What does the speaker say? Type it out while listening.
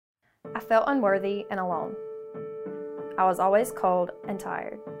I felt unworthy and alone. I was always cold and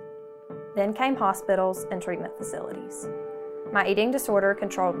tired. Then came hospitals and treatment facilities. My eating disorder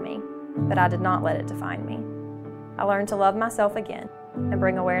controlled me, but I did not let it define me. I learned to love myself again and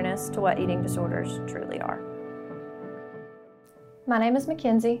bring awareness to what eating disorders truly are. My name is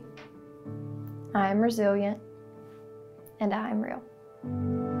Mackenzie. I am resilient, and I am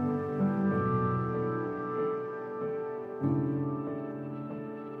real.